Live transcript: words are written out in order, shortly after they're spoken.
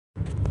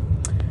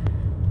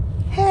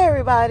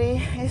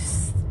everybody,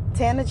 it's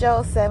Tana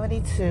Joe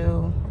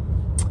 72.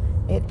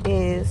 It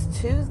is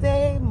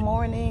Tuesday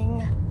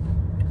morning,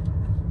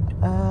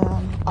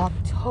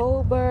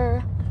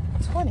 October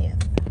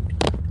 20th,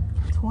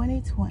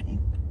 2020.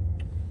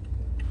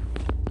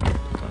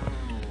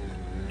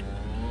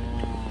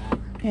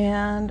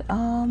 And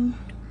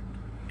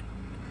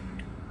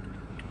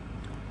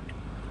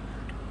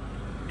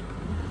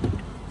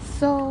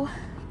so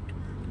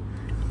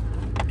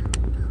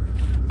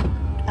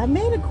I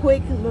made a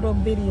quick little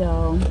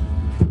video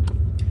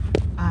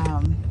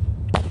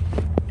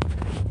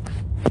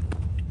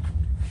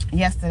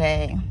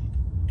yesterday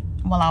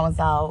while I was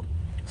out,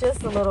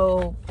 just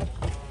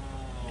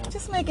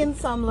making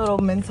some little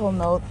mental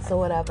notes or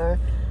whatever,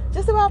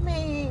 just about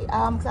me,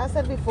 because I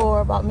said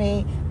before about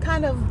me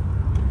kind of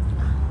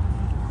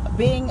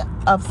being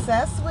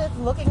obsessed with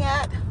looking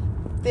at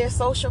their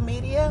social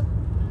media,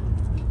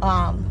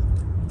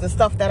 the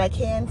stuff that I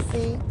can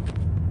see.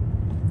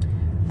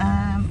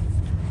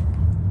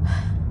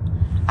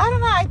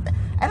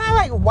 I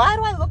don't know. Why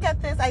do I look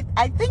at this? I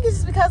think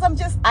it's just because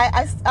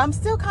I'm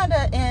still kind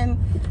of in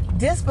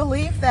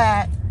disbelief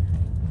that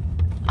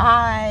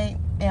I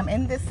am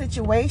in this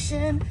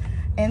situation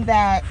and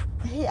that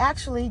he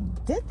actually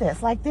did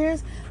this.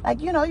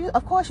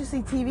 Of course you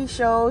see TV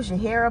shows, you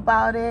hear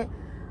about it,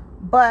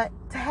 but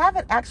to have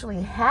it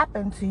actually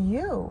happen to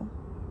you,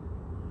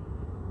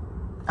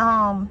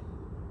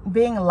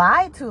 being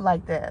lied to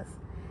like this,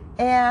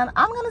 and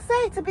I'm gonna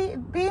say to be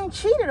being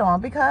cheated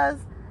on, because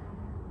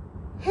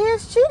he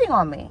is cheating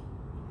on me.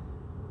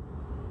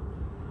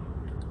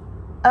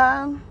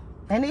 And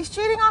he's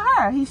cheating on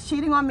her. He's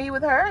cheating on me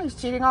with her. He's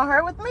cheating on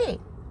her with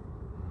me.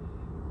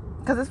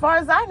 Because as far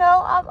as I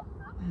know,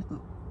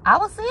 I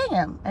was seeing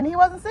him, and he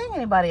wasn't seeing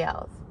anybody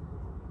else.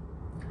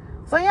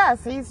 So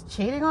yes, he's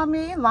cheating on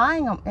me,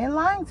 lying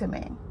to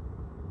me.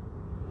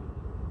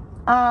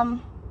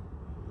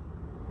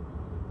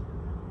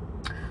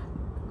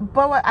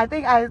 But what I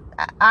think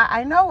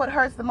I know what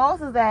hurts the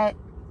most is that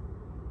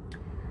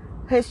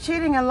he's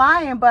cheating and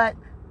lying, but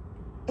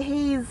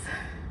he's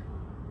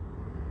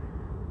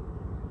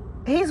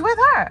with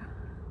her.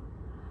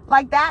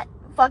 Like, that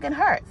fucking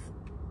hurts.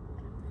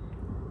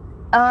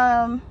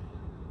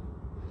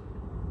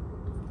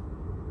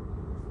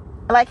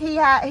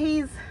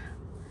 He's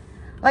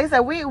like I said,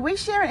 we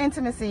share an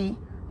intimacy,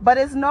 but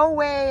it's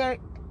nowhere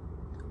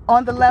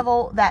on the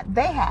level that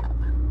they have.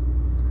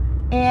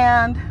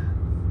 And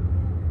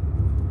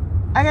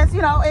I guess,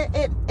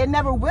 it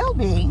never will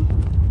be.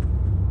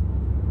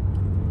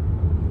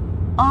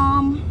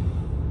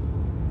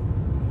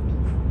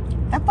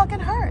 That fucking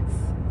hurts.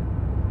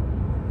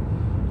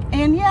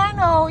 And yeah, I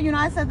know,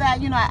 I said that,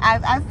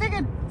 I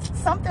figured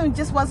something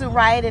just wasn't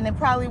right, and it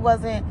probably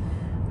wasn't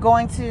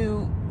going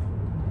to,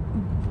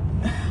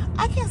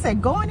 I can't say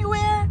go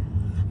anywhere,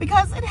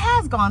 because it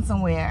has gone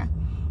somewhere.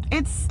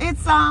 It's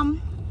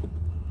been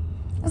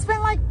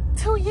like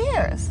 2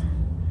 years.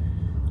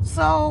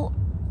 So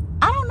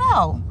I don't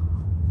know.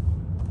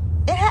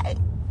 It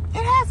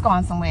has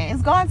gone somewhere.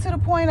 It's gone to the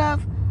point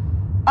of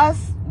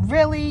us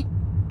really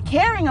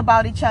caring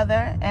about each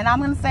other, and I'm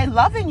going to say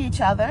loving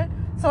each other.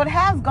 So it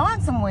has gone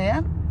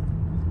somewhere.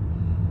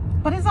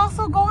 But it's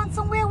also going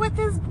somewhere with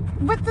this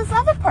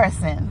other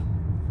person.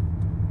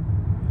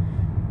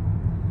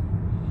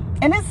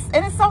 And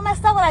it's so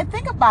messed up when I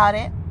think about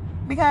it,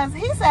 because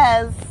he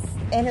says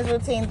in his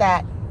routine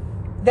that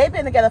they've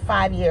been together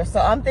 5 years. So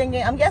I'm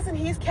guessing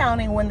he's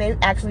counting when they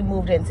actually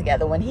moved in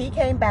together. When he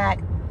came back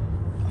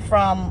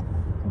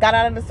got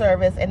out of the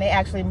service, and they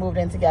actually moved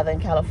in together in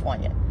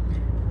California.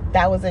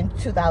 That was in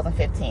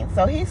 2015.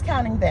 So he's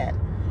counting then.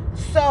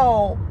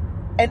 So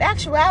in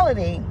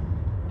actuality,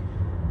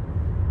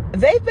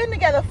 they've been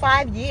together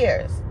 5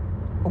 years.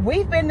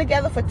 We've been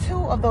together for 2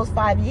 of those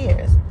 5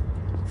 years.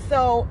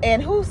 So,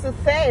 and who's to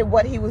say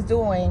what he was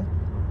doing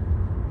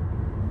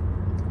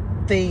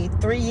the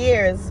 3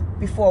 years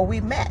before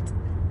we met?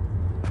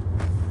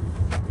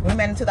 We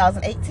met in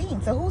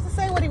 2018. So who's to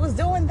say what he was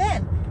doing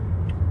then?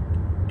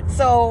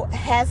 So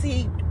has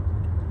he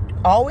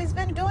always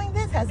been doing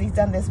this? Has he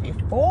done this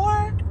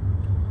before?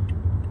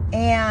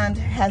 And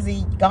has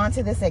he gone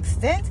to this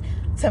extent?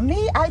 To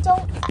me, I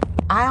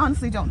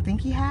honestly don't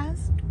think he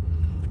has.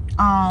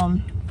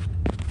 I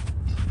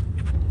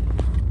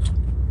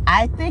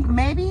think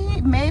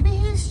maybe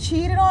he's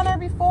cheated on her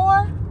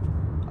before,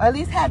 or at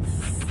least had,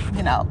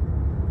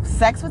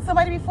 sex with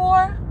somebody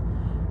before.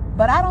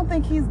 But I don't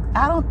think he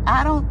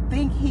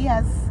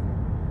has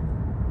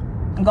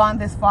gone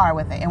this far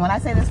with it. And when I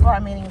say this far,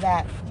 I'm meaning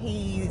that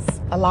he's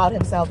allowed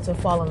himself to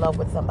fall in love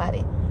with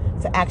somebody,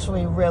 to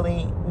actually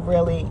really,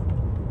 really,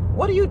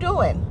 what are you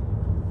doing?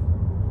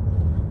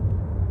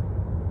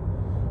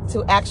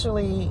 To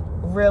actually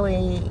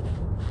really,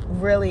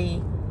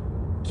 really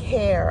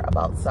care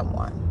about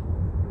someone.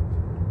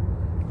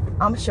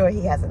 I'm sure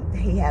he hasn't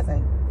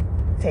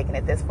taken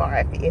it this far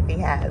if he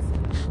has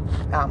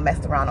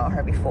messed around on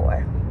her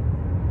before.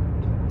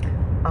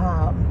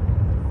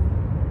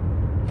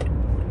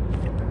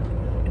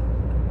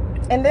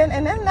 And then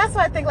that's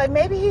why I think, like,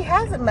 maybe he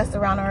hasn't messed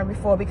around on her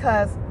before,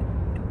 because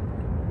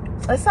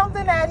it's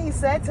something that he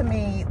said to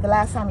me the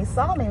last time he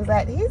saw me, was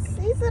that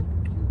he's a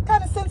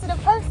kind of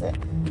sensitive person.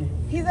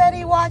 He said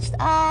he watched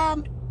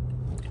I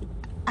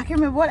can't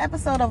remember what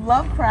episode of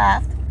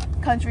Lovecraft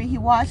Country he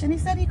watched, and he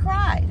said he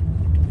cried.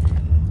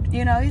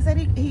 You know, he said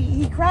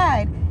he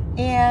cried,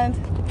 and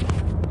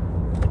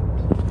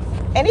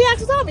he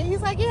actually told me,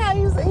 he's like, yeah,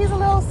 he's a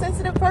little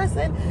sensitive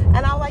person.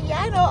 And I'm like,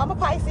 yeah, I know, I'm a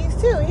Pisces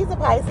too. He's a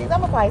Pisces,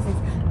 I'm a Pisces.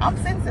 I'm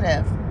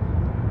sensitive.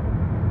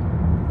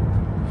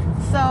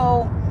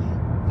 So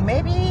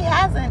maybe he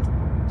hasn't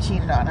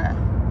cheated on her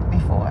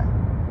before.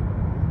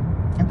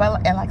 And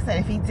like I said,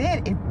 if he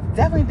did, it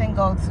definitely didn't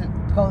go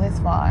this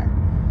far.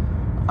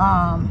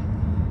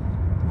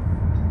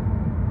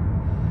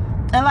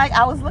 And like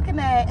I was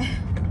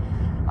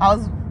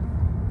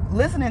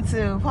listening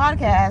to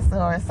podcasts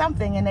or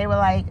something, and they were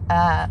like,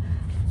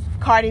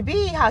 Cardi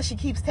B, how she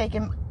keeps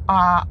taking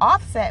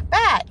Offset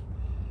back.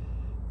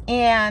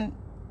 And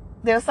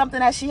there was something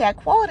that she had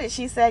quoted.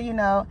 She said, you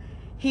know,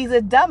 he's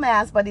a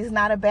dumbass, but he's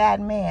not a bad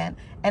man.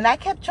 And I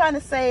kept trying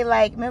to say,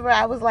 like, remember,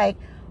 I was like,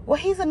 well,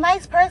 he's a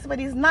nice person, but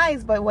he's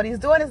nice, but what he's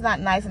doing is not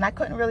nice. And I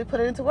couldn't really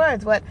put it into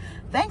words. But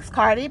thanks,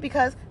 Cardi,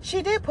 because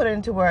she did put it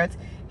into words.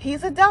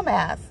 He's a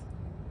dumbass,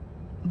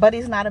 but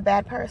he's not a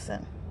bad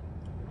person.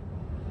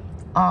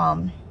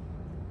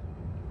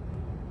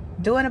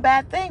 Doing a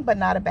bad thing, but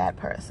not a bad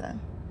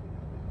person.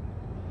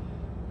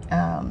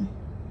 And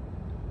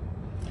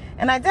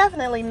I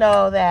definitely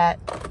know that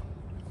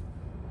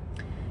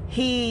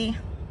he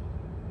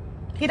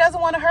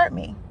doesn't want to hurt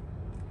me.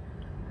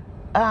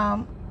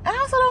 And I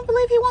also don't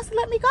believe he wants to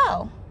let me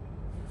go.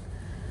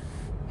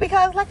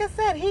 Because like I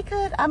said, he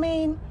could, I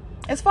mean,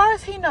 as far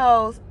as he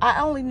knows,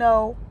 I only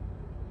know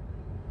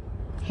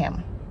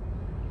him.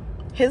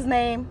 His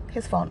name,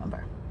 his phone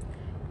number.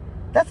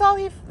 That's all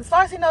as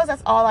far as he knows,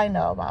 that's all I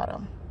know about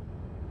him.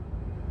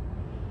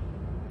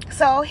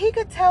 So he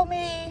could tell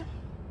me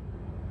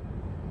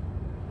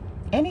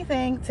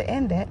anything to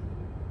end it.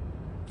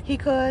 He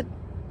could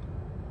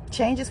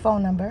change his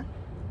phone number.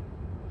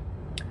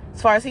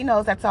 As far as he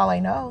knows, that's all I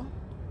know.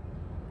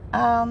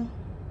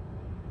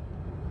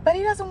 But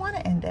he doesn't want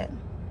to end it.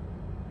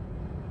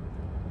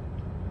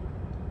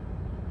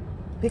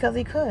 Because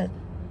he could.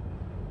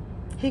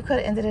 He could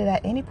have ended it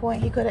at any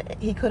point. He could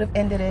have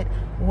ended it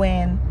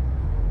when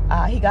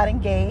he got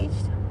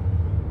engaged.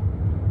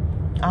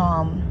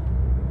 And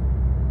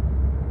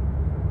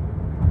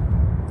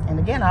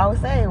again, I always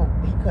say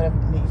he could have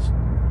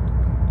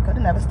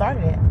never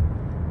started it.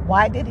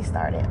 Why did he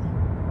start it?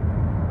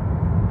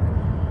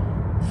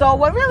 So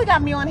what really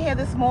got me on here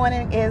this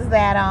morning is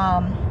that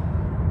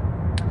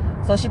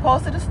so she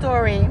posted a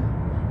story,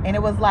 and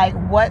it was like,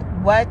 what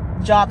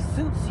job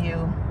suits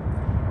you?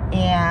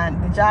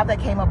 And the job that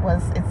came up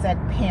was, it said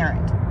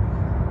parent.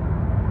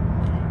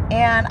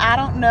 And I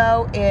don't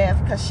know if,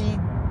 because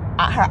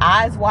her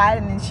eyes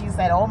widened and she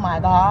said, oh my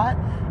God.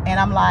 And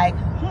I'm like,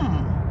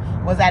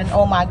 was that an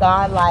oh my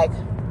God? Like,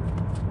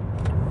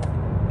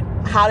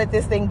 how did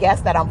this thing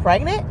guess that I'm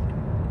pregnant?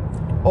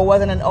 Or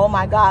was it an oh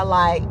my God,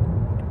 like,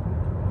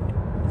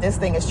 this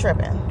thing is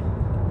tripping?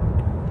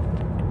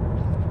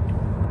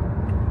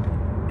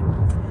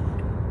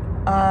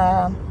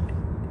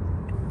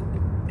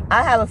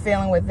 I have a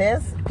feeling with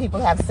this,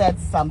 people have said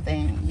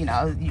something, you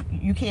know,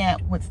 you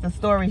can't, with the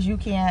stories, you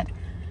can't,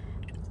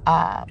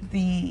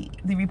 the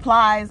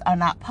replies are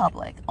not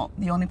public.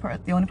 The only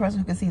person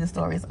who can see the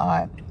stories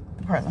are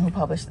the person who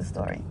published the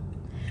story.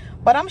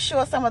 But I'm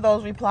sure some of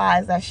those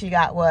replies that she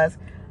got was,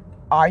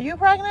 are you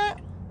pregnant?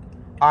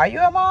 Are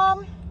you a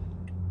mom?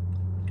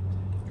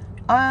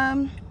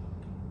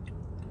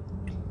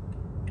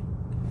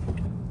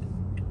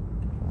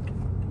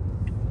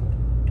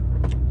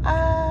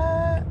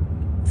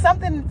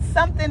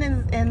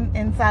 Something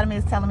inside of me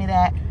is telling me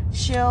that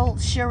she'll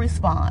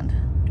respond,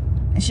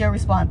 and she'll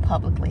respond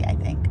publicly, I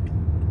think.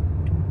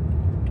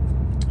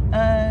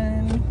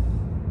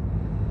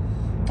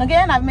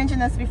 Again, I've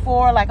mentioned this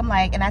before. Like, I'm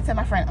like, and I tell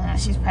my friend,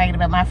 she's pregnant,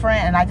 but my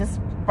friend, and I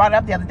just brought it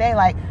up the other day.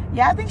 Like,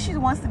 yeah, I think she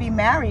wants to be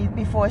married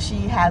before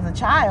she has a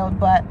child,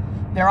 but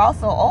they're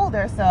also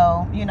older,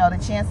 so you know the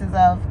chances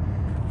of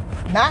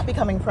not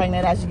becoming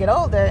pregnant as you get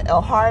older,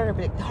 or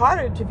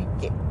harder to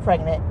get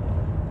pregnant.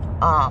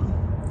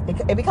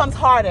 It becomes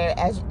harder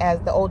as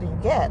the older you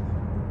get.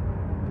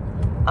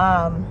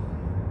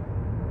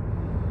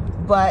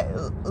 But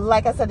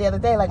like I said the other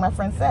day, like my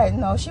friend said,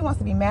 no, she wants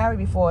to be married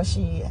before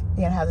she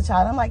has a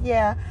child. I'm like,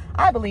 yeah,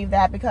 I believe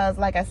that, because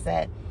like I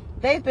said,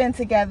 they've been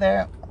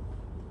together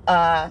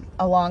a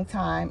long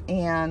time,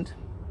 and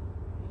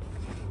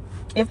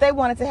if they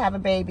wanted to have a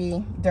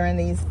baby during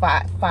these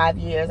five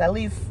years at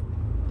least,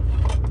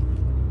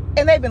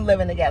 and they've been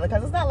living together,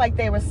 because it's not like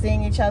they were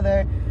seeing each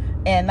other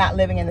and not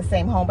living in the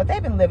same home, but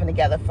they've been living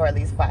together for at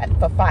least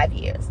 5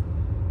 years.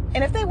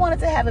 And if they wanted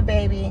to have a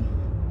baby,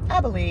 I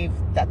believe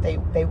that they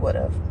would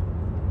have.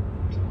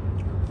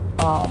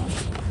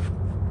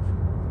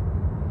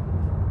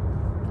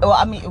 Well,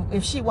 I mean,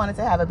 if she wanted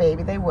to have a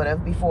baby, they would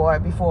have before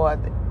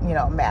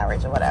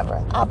marriage or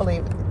whatever. I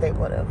believe they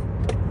would have.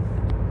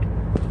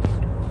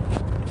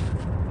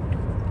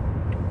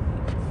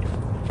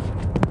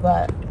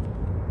 But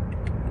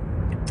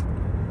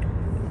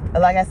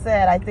like I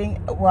said, I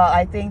think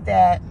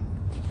that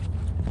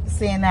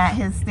seeing that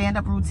his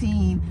stand-up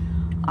routine,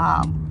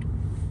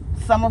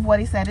 some of what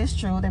he said is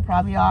true. They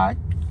probably are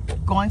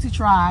going to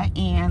try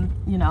and,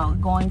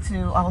 going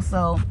to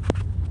also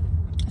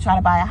try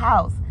to buy a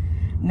house.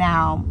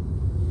 Now,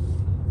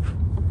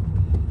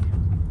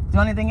 the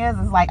only thing is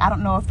like, I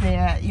don't know if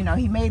they're,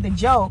 he made the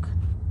joke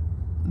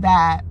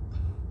that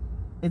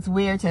it's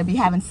weird to be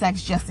having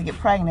sex just to get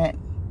pregnant.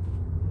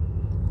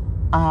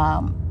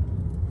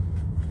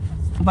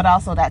 But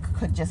also that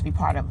could just be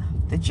part of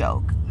the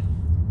joke.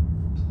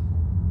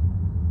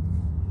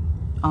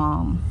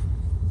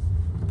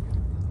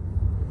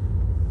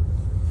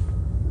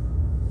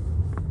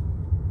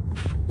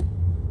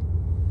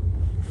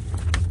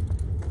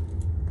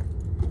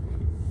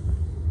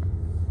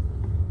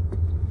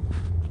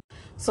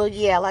 So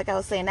yeah, like I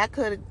was saying, that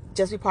could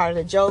just be part of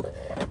the joke,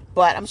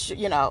 but I'm sure,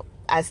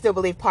 I still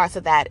believe parts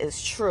of that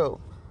is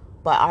true.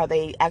 But are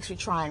they actually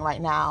trying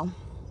right now?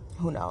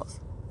 Who knows?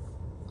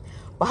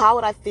 But how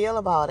would I feel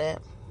about it?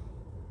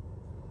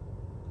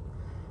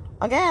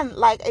 Again,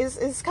 like,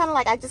 it's kind of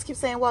like I just keep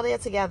saying, well, they're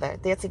together.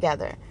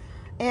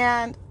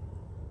 And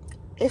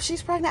if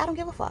she's pregnant, I don't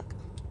give a fuck.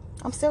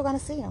 I'm still going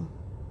to see him.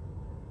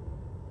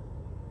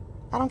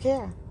 I don't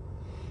care.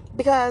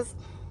 Because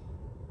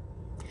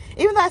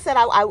even though I said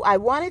I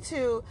wanted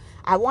to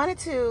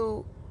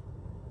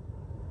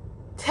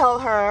tell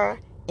her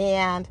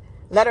and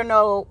let her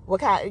know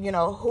what kind,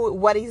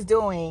 what he's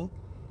doing,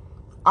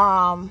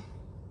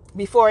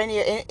 before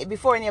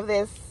any of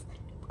this,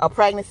 a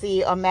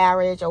pregnancy or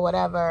marriage or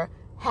whatever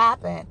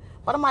happened.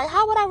 But I'm like,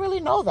 how would I really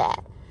know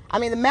that? I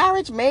mean, the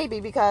marriage maybe,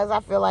 because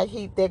I feel like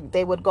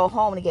they would go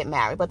home to get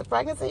married. But the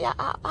pregnancy,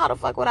 how the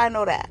fuck would I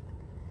know that?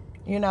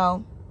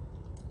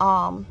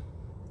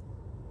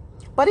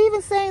 But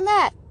even saying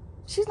that,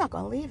 she's not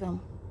going to leave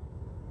him.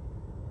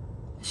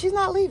 She's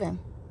not leaving.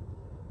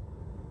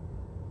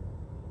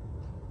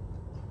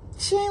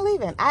 She ain't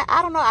leaving.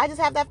 I don't know. I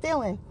just have that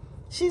feeling.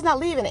 She's not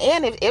leaving.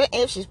 And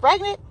if she's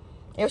pregnant,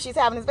 if she's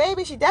having this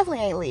baby, she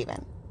definitely ain't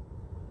leaving.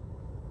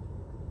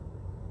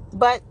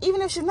 But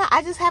even if she's not,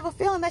 I just have a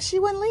feeling that she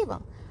wouldn't leave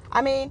him.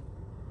 I mean,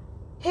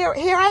 here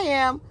I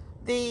am,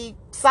 the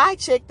side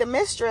chick, the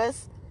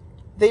mistress,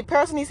 the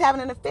person he's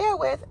having an affair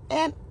with,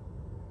 and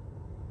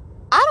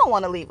I don't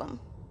want to leave him.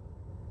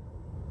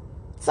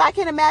 So I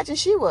can imagine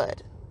she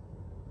would.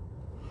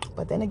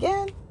 But then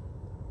again,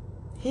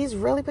 he's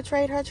really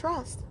betrayed her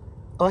trust.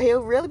 Or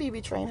he'll really be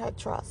betraying her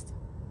trust.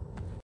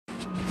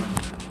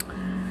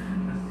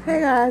 Hey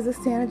guys, it's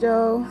Tana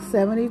Joe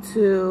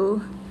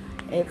 72.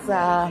 It's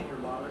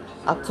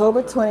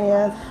October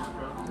 20th,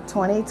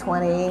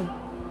 2020.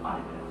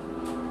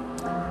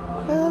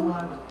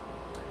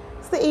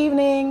 It's the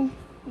evening.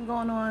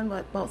 Going on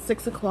about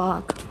 6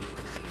 o'clock.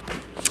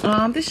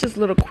 This is just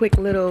a quick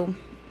little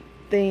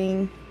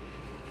thing.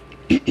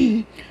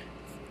 So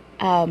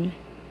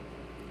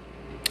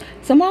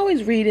I'm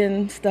always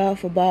reading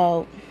stuff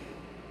about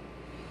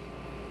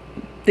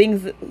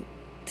things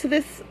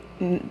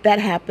that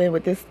happen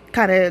with this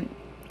kind of,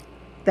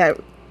 that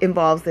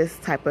involves this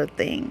type of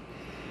thing.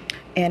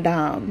 And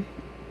I'm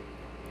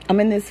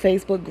in this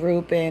Facebook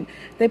group, and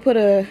they put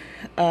a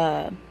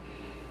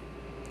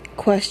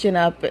question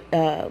up.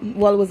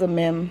 Well, it was a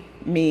meme,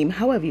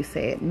 however you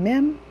say it,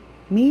 meme.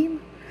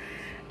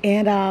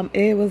 And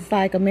it was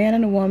like a man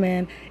and a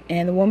woman,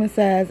 and the woman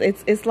says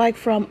it's like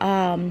from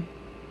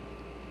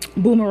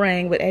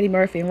Boomerang with Eddie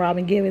Murphy and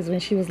Robin Givens, when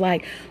she was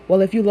like,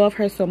 well, if you love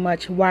her so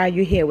much, why are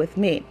you here with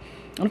me?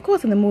 And of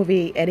course in the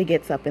movie Eddie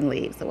gets up and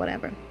leaves or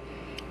whatever.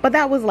 But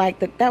that was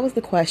like that was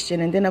the question.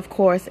 And then of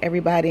course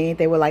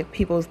they were like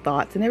people's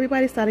thoughts, and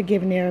everybody started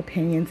giving their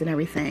opinions and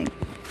everything.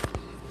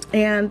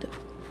 And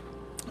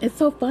it's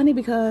so funny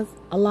because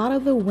a lot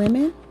of the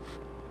women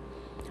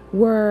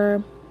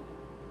were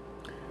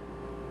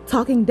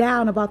talking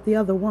down about the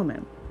other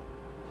woman.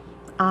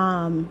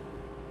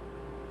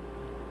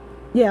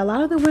 Yeah, a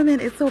lot of the women,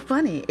 it's so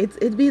funny.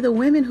 It'd be the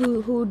women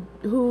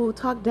who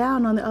talk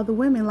down on the other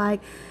women, like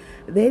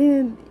they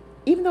didn't,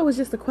 even though it was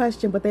just a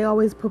question, but they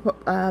always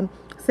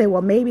say,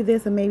 well, maybe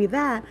this and maybe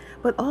that.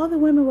 But all the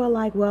women were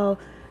like, well,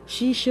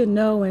 she should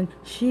know, and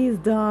she's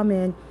dumb,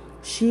 and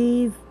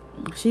she's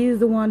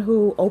the one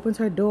who opens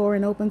her door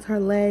and opens her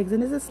legs.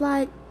 And it's just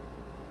like,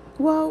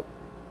 well,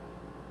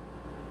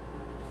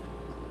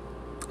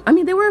 I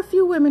mean, there were a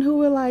few women who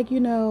were like,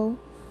 who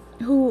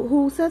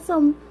said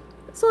some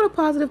sort of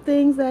positive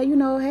things that,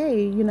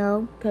 hey,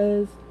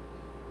 because,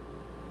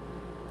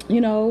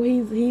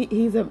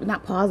 he's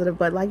not positive,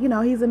 but like,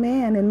 he's a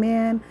man, and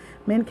men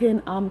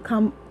can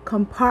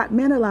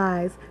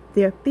compartmentalize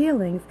their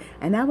feelings.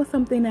 And that was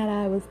something that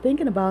I was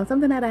thinking about,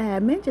 something that I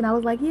had mentioned. I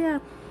was like, yeah,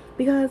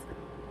 because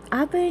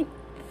I think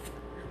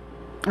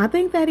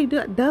that he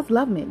does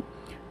love me.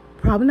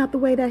 Probably not the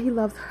way that he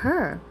loves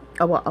her.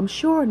 Well, I'm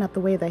sure not the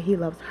way that he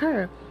loves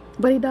her,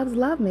 But he does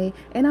love me,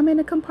 and I'm in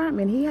a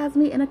compartment. He has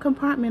me in a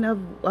compartment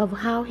of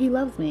how he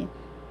loves me.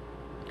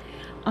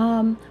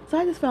 So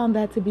I just found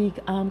that to be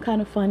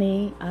kind of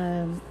funny.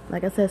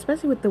 Like I said,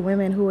 especially with the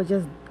women who are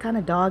just kind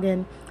of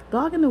dogging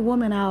the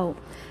woman out.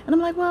 And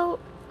I'm like, well,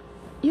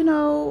 you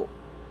know,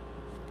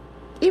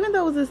 even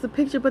though it was just a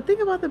picture, but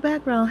think about the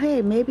background.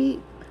 Hey,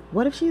 maybe,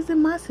 what if she's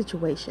in my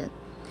situation?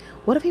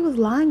 What if he was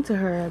lying to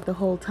her the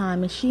whole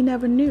time and she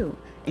never knew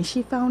and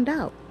she found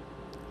out?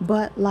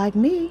 But like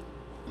me,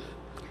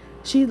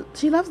 she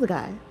loves the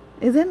guy,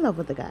 is in love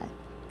with the guy.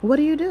 What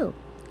do you do?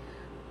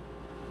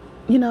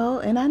 You know,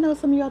 and I know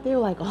some of you out there are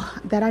like, oh,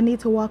 that I need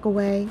to walk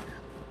away.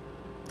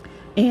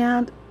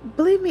 And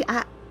believe me,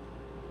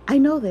 I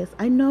know this.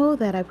 I know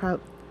that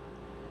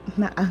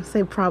I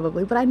say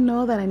probably, but I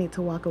know that I need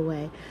to walk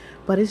away.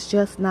 But it's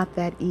just not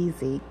that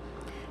easy.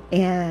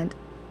 And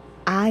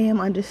I am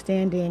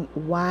understanding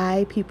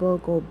why people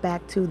go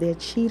back to their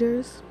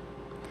cheaters,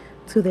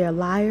 to their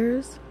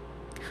liars.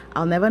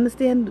 I'll never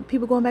understand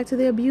people going back to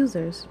their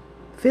abusers,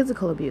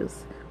 physical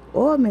abuse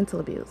or mental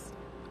abuse.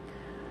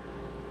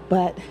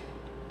 But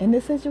in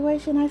this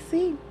situation,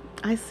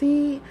 I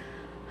see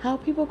how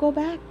people go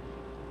back,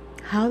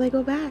 how they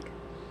go back,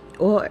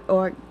 or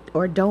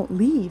don't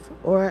leave,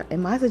 or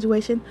in my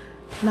situation,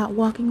 not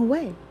walking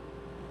away.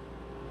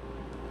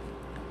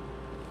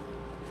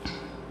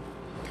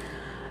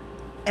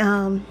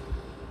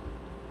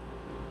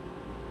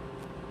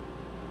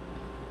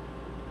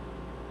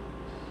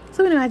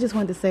 So anyway, I just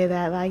wanted to say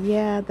that, like,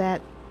 yeah,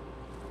 that,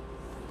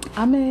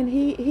 I mean,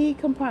 he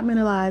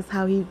compartmentalized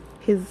how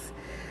his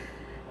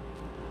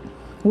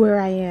where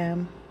I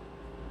am.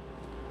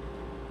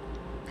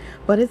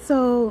 But it's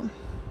so,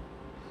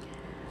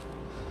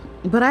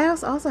 but I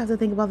also have to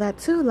think about that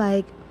too,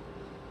 like,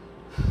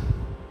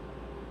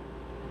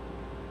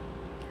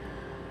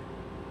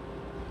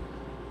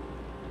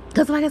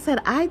 because like I said,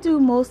 I do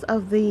most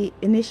of the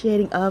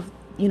initiating of,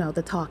 you know,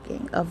 the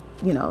talking of,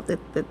 you know,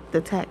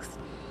 the text.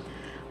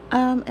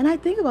 And I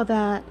think about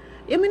that.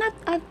 I mean,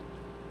 I've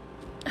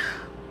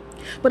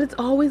but it's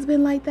always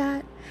been like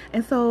that.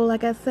 And so,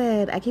 like I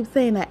said, I keep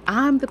saying that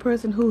I'm the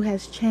person who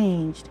has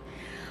changed.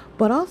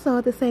 But also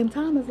at the same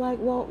time, it's like,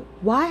 well,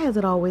 why has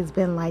it always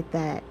been like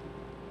that?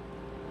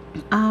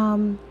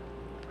 Now,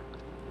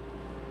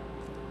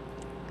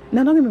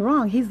 don't get me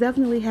wrong. He's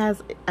definitely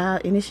has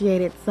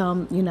initiated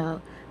some, you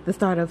know, the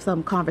start of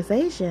some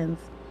conversations.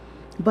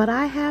 But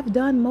I have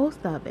done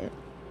most of it.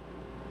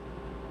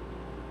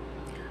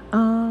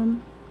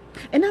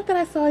 And not that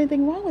I saw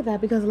anything wrong with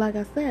that, because like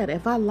I said,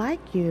 if I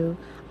like you,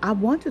 I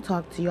want to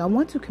talk to you. I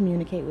want to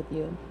communicate with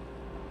you.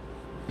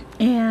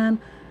 And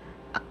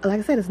like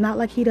I said, it's not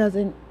like he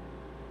doesn't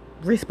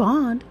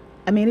respond.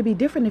 I mean, it'd be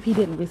different if he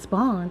didn't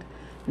respond.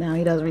 Now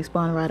he doesn't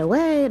respond right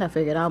away, and I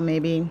figured out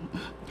maybe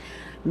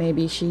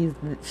she's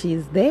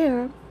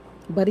there,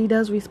 but he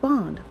does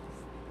respond.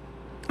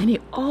 And he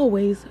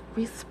always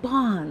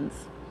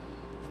responds.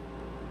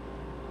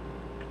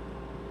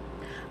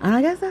 And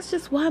I guess that's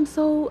just why I'm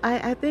so,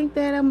 I think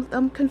that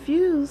I'm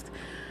confused.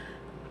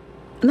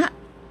 I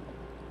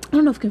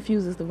don't know if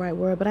confused is the right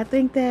word, but I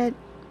think that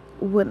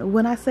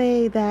when I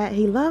say that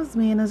he loves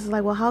me, and it's just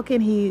like, well, how can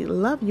he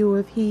love you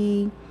if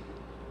he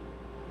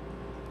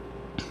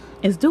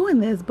is doing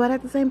this? But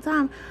at the same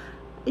time,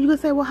 you could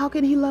say, well, how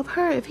can he love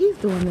her if he's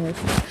doing this?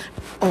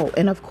 Oh,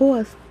 and of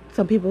course,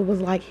 some people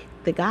was like,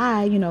 the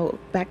guy, you know,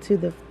 back to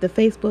the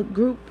Facebook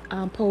group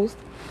post,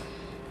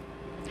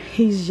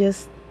 he's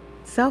just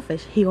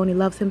selfish. He only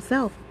loves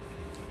himself.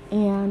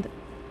 And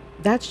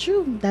that's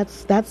true.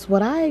 That's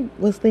what I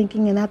was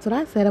thinking, and that's what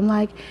I said. I'm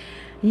like,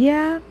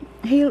 yeah,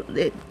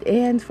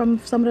 and from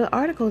some of the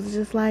articles, it's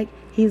just like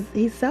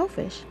he's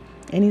selfish,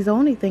 and he's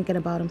only thinking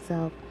about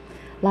himself.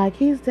 Like,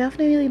 he's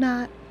definitely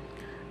not.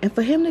 And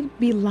for him to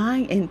be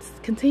lying and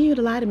continue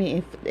to lie to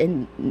me,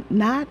 and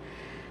not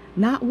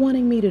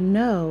wanting me to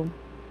know,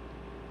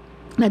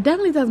 that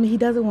definitely tells me he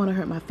doesn't want to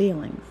hurt my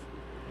feelings.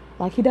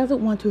 Like, he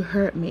doesn't want to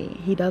hurt me.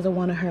 He doesn't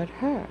want to hurt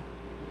her.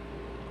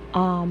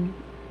 And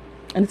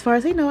as far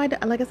as he knows,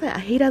 like I said,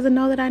 he doesn't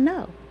know that I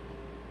know.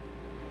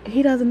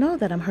 He doesn't know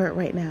that I'm hurt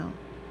right now.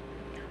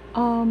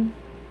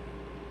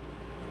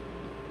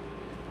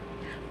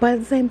 But at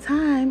the same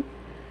time,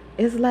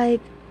 it's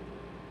like,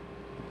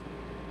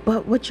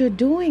 but what you're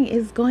doing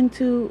is going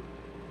to,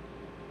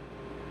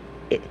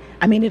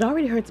 I mean, it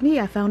already hurts me.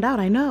 I found out,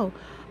 I know.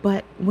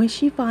 But when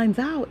she finds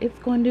out, it's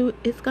going to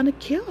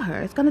kill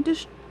her. It's going to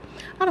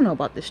I don't know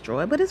about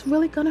destroy, but it's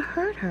really going to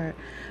hurt her.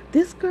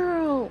 This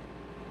girl,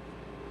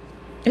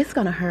 it's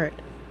going to hurt.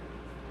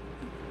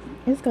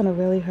 It's going to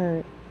really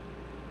hurt.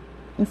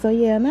 And so,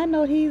 yeah, and I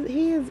know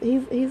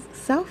he's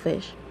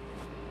selfish.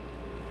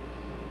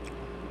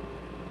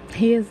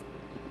 He is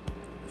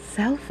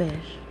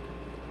selfish.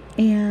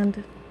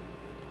 And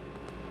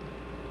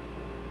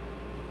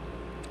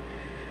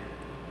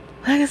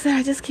like I said,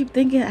 I just keep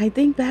thinking, I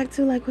think back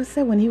to, like I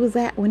said, when he was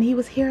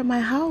here at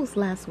my house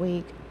last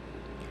week,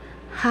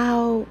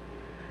 how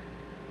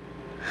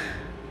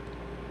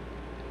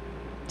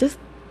just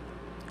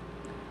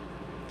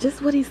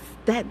what he's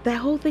that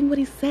whole thing, what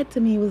he said to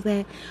me was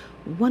that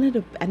one of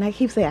the, and I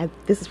keep saying,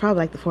 this is probably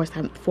like the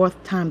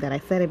fourth time that I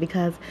said it,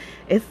 because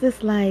it's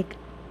just like,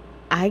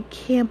 I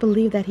can't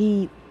believe that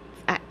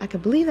I can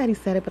believe that he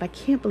said it, but I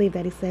can't believe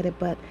that he said it.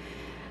 But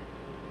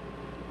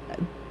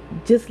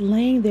just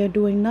laying there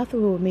doing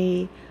nothing with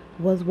me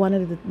was one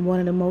of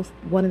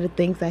the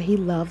things that he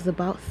loves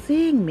about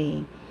seeing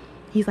me.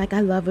 He's like, I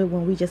love it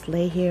when we just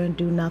lay here and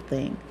do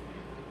nothing.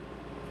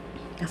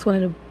 That's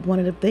one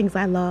of the things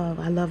I love.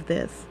 I love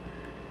this.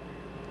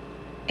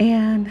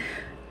 And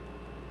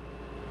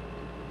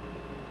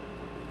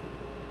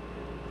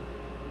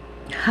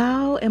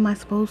how am I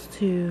supposed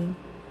to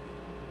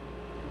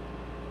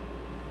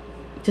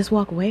just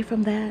walk away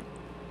from that?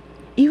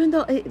 Even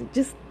though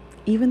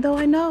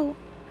I know,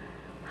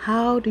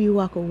 how do you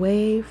walk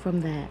away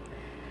from that?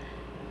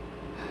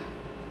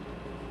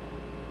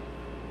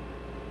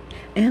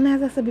 And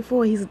as I said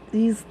before, he's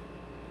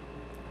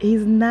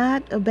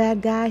not a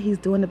bad guy. He's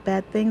doing the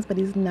bad things, but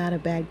he's not a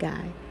bad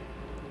guy.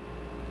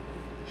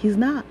 He's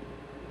not.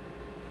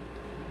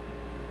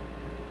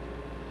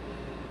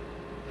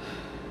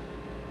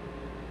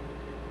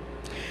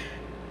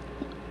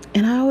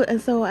 And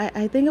so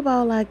I think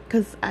about, like,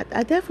 because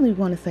I definitely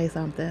want to say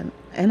something,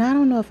 and I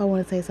don't know if I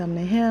want to say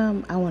something to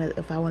him.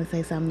 If I want to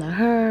say something to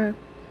her.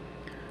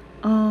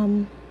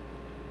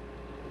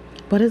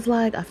 But it's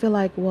like, I feel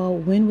like, well,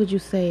 when would you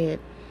say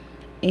it?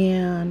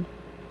 And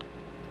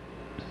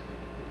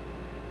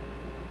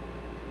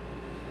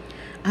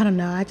I don't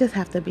know. I just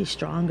have to be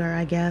stronger,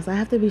 I guess. I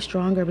have to be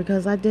stronger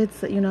because I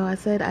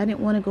said I didn't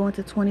want to go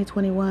into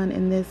 2021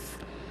 in this,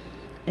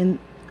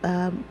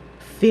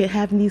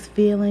 having these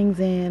feelings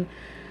and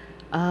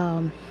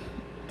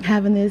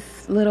having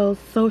this little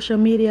social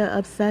media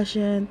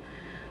obsession.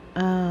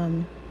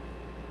 I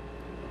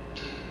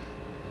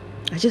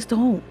just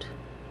don't.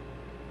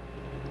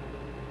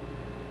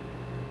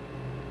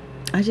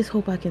 I just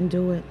hope I can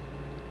do it.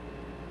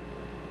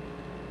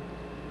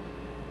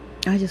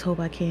 I just hope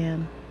I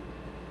can.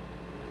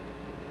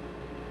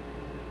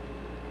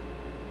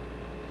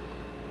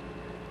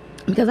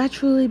 Because I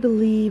truly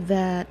believe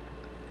that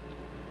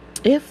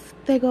if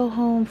they go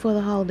home for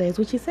the holidays,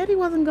 which he said he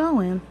wasn't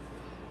going,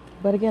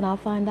 but again, I'll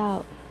find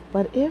out.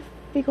 But if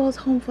he goes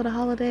home for the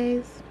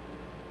holidays,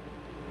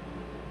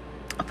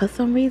 for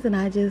some reason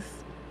it'll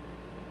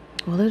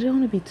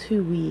only be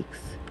 2 weeks.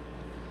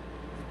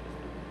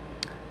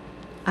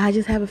 I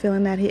just have a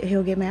feeling that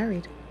he'll get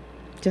married.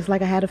 Just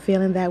like I had a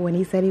feeling that when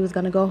he said he was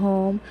going to go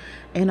home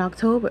in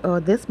October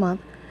or this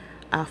month,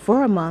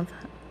 for a month,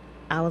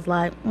 I was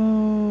like,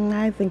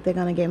 I think they're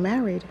going to get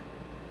married.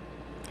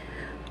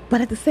 But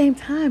at the same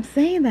time,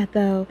 saying that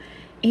though,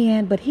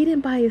 but he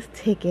didn't buy his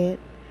ticket.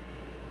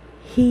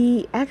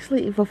 He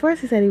actually,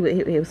 first he said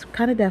it was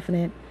kind of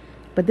definite,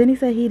 but then he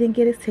said he didn't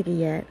get his ticket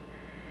yet.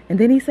 And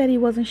then he said he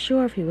wasn't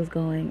sure if he was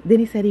going. Then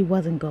he said he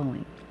wasn't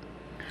going.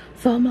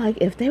 So I'm like,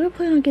 if they were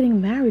planning on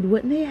getting married,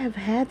 wouldn't they have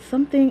had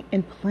something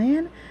in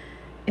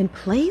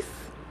place?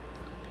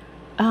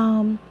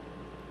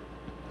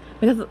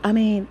 Because, I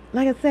mean,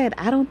 like I said,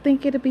 I don't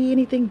think it'll be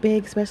anything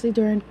big, especially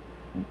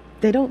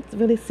they don't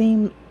really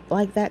seem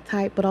like that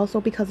type, but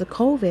also because of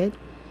COVID.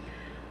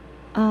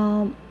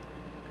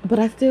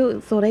 But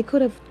so they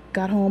could have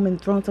got home and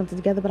thrown something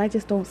together, but I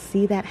just don't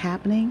see that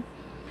happening.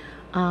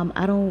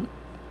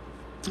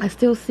 I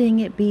still seeing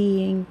it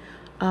being,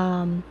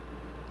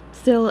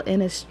 still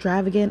an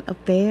extravagant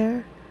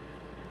affair.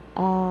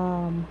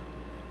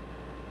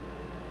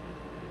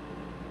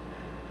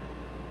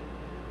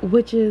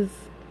 Which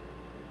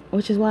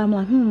is why I'm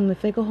like,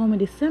 if they go home in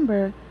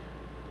December,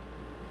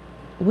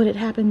 would it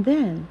happen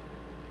then?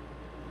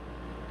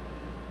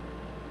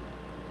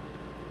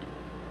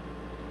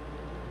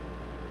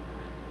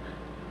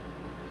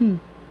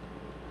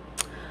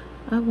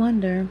 I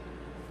wonder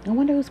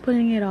who's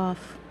putting it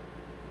off.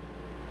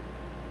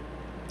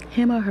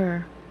 Him or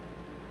her?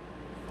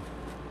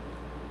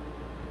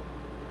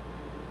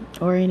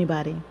 Or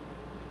anybody?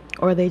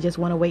 Or they just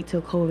want to wait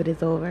till COVID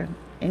is over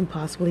and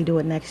possibly do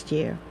it next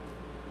year.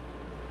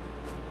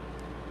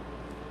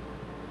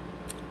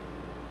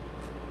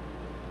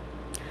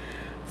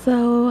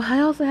 So I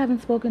also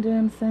haven't spoken to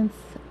him since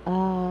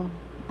I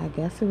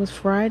guess it was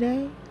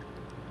Friday.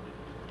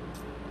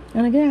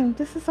 And again,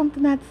 this is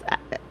something that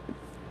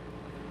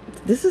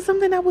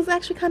was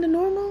actually kind of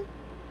normal.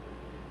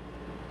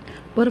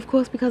 But of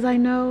course, because I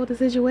know the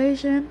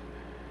situation,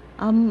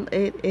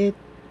 it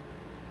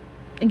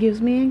gives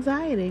me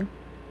anxiety.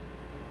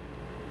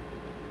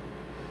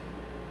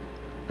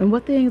 And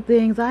what the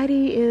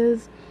anxiety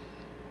is,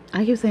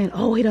 I keep saying,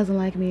 oh, he doesn't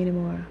like me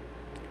anymore.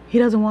 He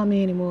doesn't want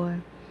me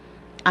anymore.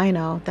 I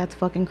know, that's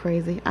fucking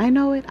crazy. I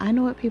know it,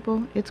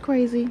 people. It's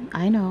crazy.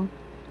 I know.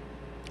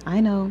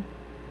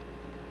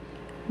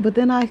 But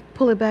then I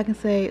pull it back and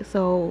say,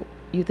 so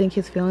you think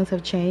his feelings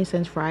have changed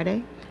since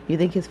Friday? You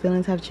think his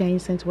feelings have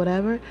changed since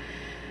whatever?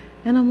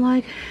 And I'm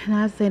like, and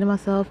I say to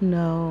myself,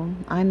 no,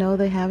 I know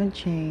they haven't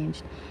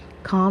changed.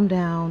 Calm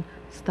down.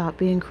 Stop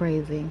being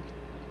crazy.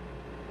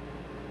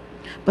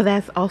 But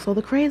that's also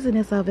the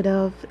craziness of it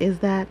is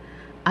that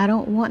I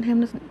don't want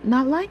him to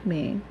not like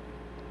me.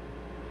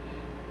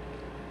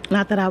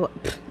 Not that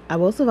I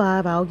will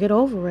survive. I'll get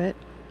over it.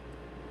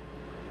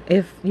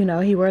 If,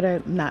 he were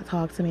to not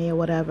talk to me or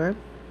whatever.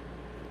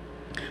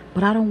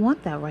 But I don't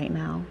want that right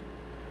now.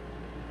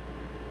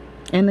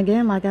 And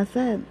again, like I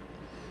said,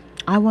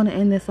 I want to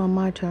end this on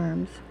my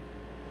terms.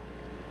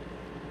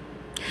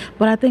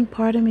 But I think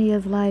part of me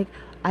is like,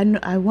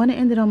 I want to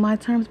end it on my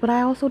terms, but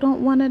I also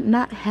don't want to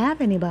not have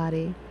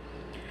anybody.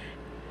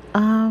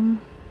 I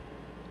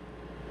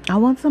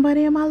want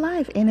somebody in my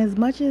life. And as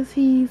much as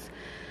he's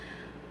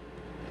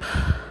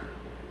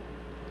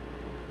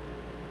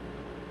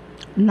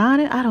not,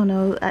 I don't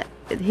know,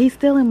 he's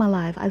still in my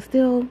life. I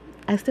still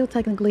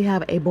technically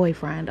have a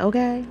boyfriend,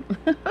 okay?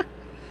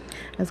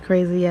 As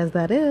crazy as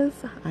that is,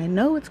 I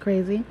know it's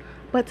crazy,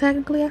 but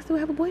technically I still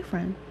have a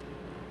boyfriend.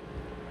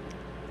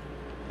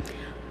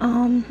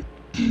 And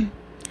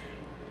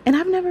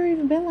I've never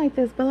even been like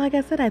this, but like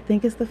I said, I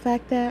think it's the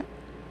fact that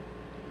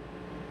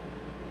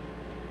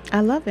I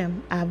love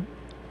him.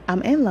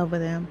 I'm in love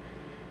with him.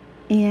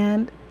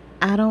 And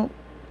I don't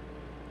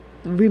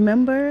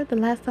remember the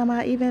last time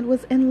I even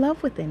was in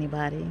love with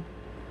anybody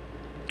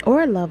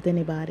or loved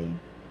anybody,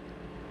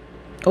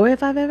 or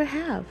if I've ever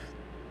have.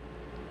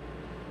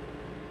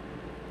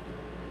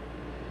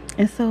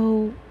 And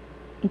so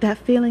that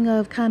feeling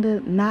of kind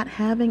of not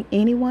having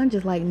anyone,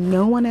 just like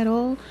no one at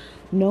all,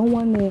 no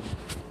one to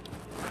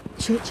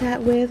chit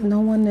chat with, no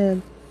one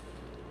to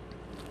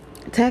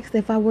text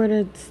if I were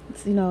to,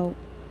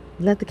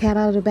 let the cat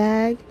out of the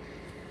bag,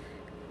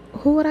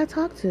 who would I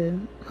talk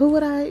to? Who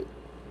would I,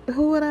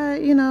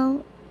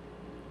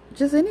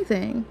 just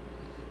anything.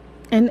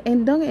 And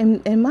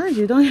mind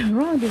you, don't get me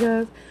wrong,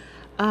 because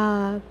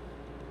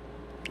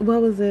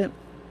what was it?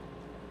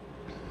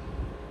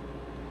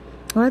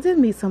 Well, I did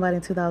meet somebody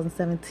in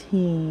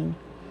 2017,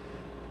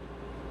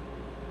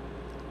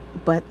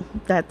 but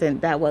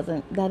that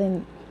wasn't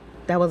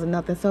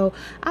nothing. So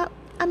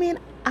I mean,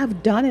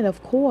 I've done it,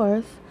 of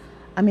course.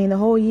 I mean,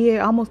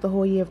 almost the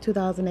whole year of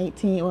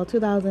 2018,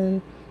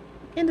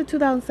 into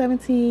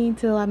 2017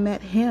 till I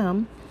met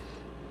him.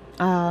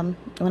 When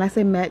I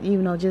say met,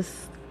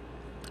 just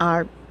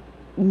our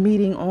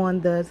meeting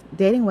on the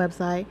dating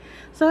website.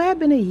 So it had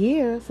been a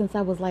year since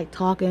I was like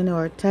talking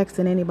or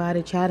texting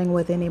anybody, chatting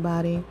with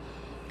anybody.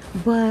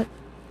 But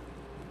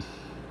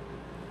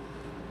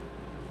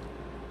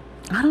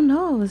I don't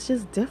know, it's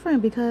just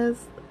different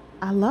because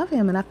I love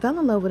him and I fell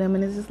in love with him,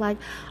 and it's just like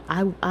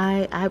I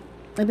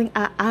think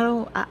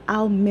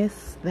I'll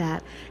miss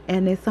that.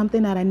 And it's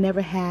something that I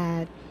never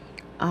had.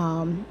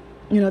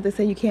 They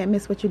say you can't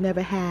miss what you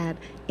never had,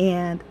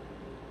 and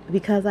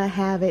because I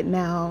have it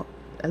now,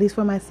 at least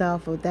for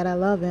myself, that I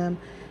love him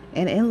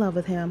and in love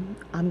with him,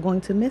 I'm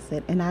going to miss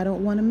it, and I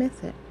don't want to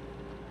miss it.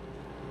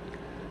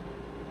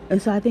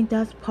 And so I think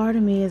that's part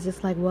of me is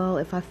just like, well,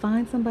 if I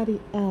find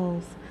somebody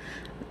else,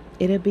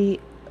 it'll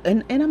be,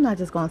 and I'm not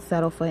just going to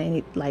settle for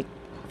any, like,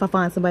 if I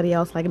find somebody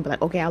else, like, and be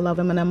like, okay, I love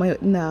him,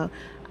 and no.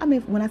 I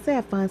mean, when I say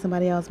I find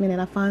somebody else, meaning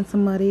I find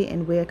somebody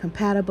and we're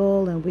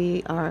compatible and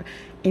we are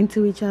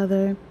into each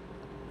other,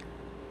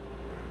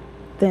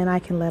 then I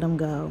can let them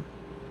go.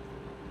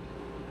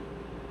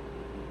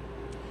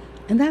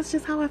 And that's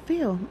just how I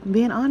feel.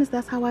 Being honest,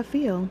 that's how I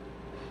feel.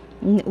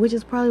 Which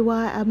is probably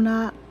why I'm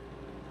not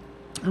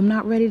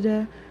ready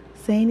to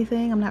say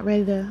anything. I'm not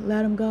ready to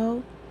let him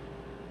go.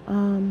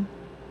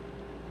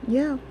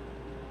 Yeah.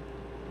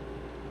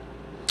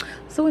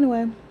 So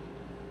anyway,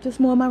 just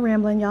more of my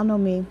rambling. Y'all know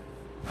me.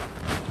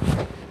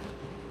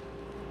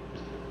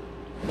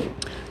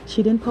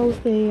 She didn't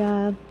post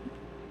a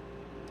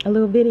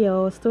little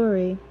video, a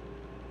story,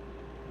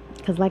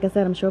 because like I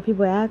said, I'm sure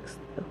people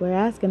were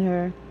asking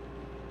her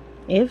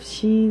if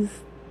she's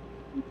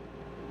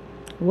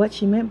what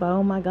she meant by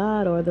oh my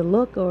God, or the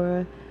look,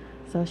 or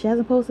so she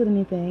hasn't posted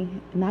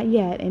anything, not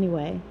yet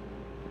anyway.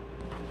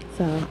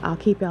 So I'll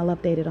keep y'all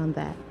updated on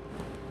that.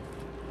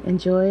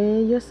 Enjoy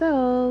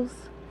yourselves.